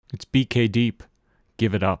It's Beekay Deep.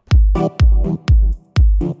 Give it up.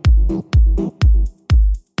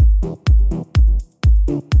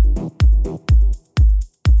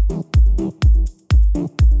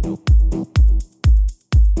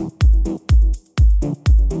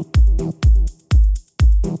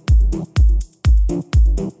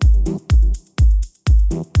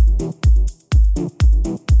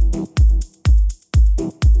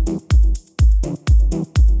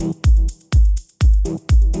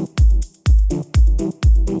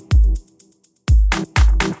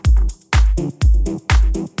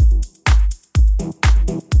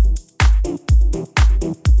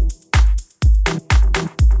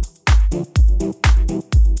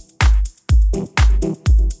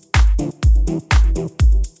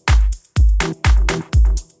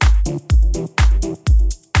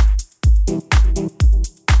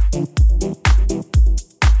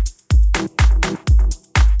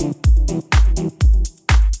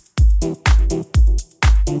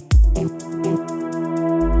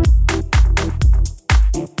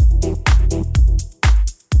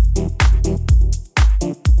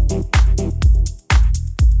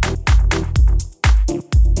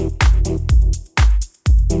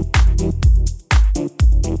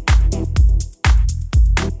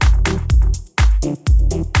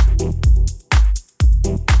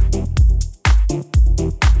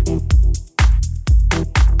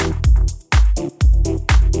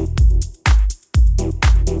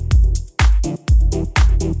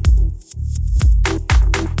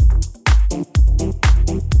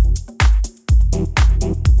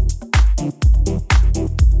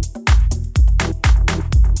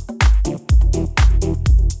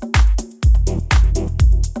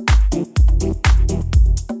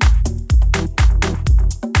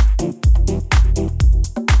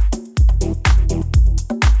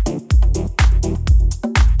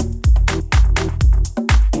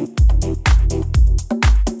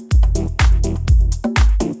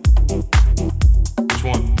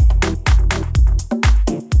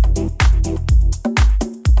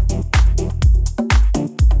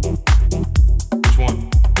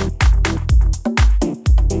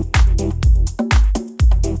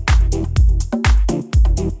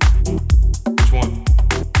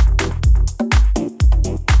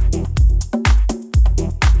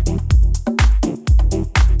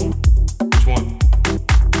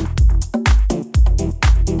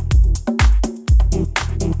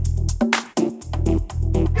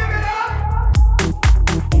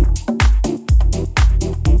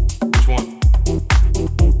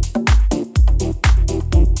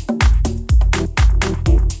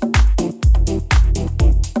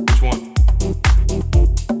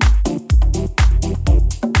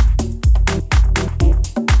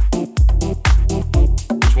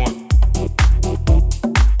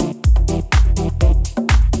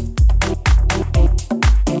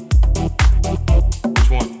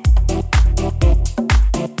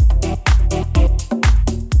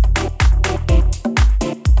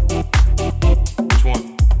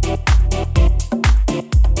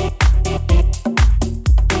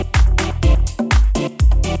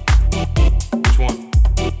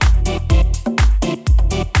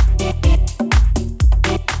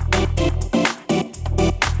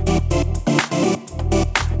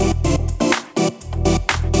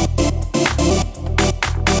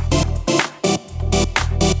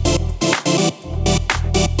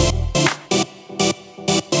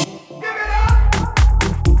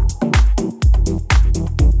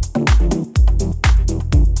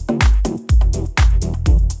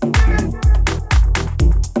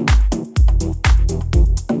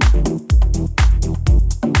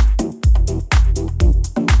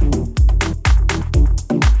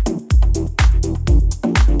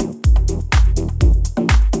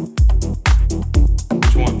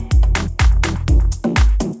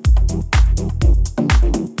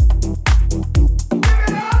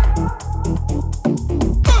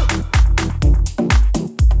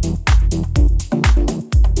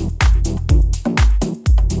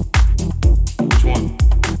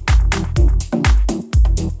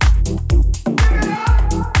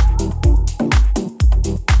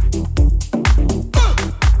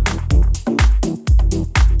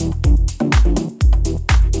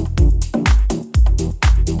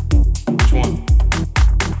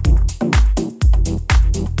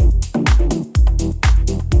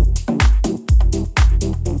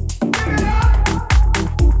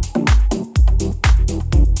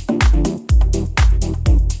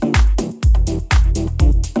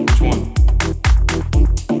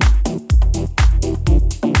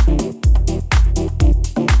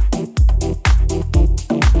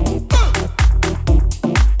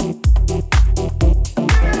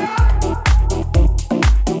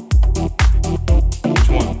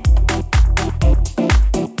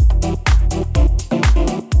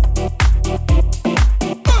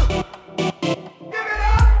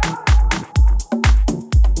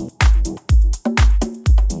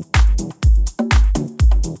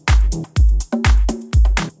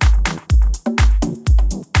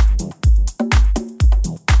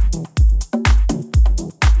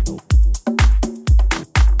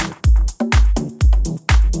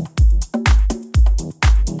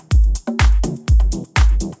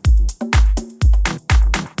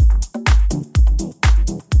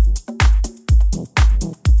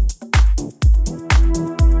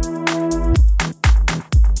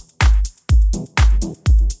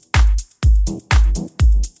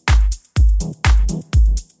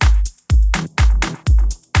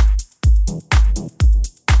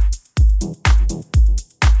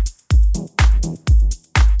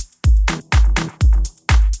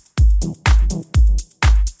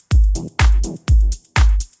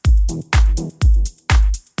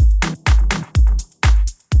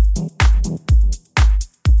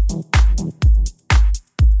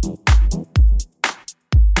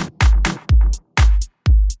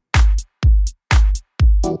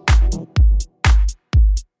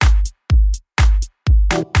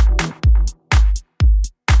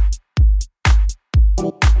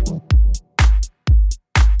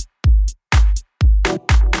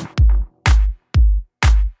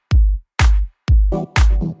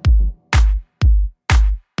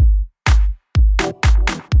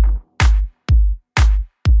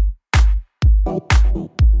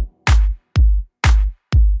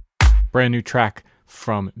 Brand new track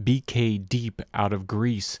from Beekay Deep out of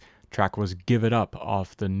Greece. Track was Give It Up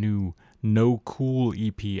off the new No Cool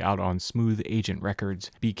EP out on Smooth Agent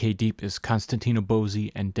Records. Beekay Deep is Konstantina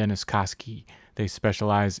Bozy and Dennis Koski. They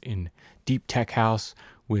specialize in deep tech house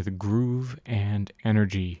with groove and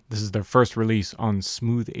energy. This is their first release on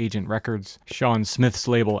Smooth Agent Records, Sean Smith's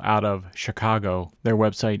label out of Chicago. Their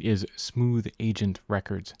website is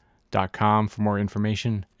smoothagentrecords.com for more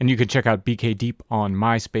information. And you can check out Beekay Deep on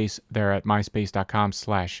MySpace. They're at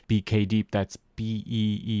myspace.com/Beekay Deep. That's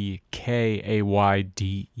BeekayDeep.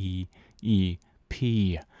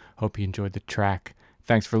 Hope you enjoyed the track.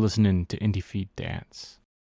 Thanks for listening to IndieFeed Dance.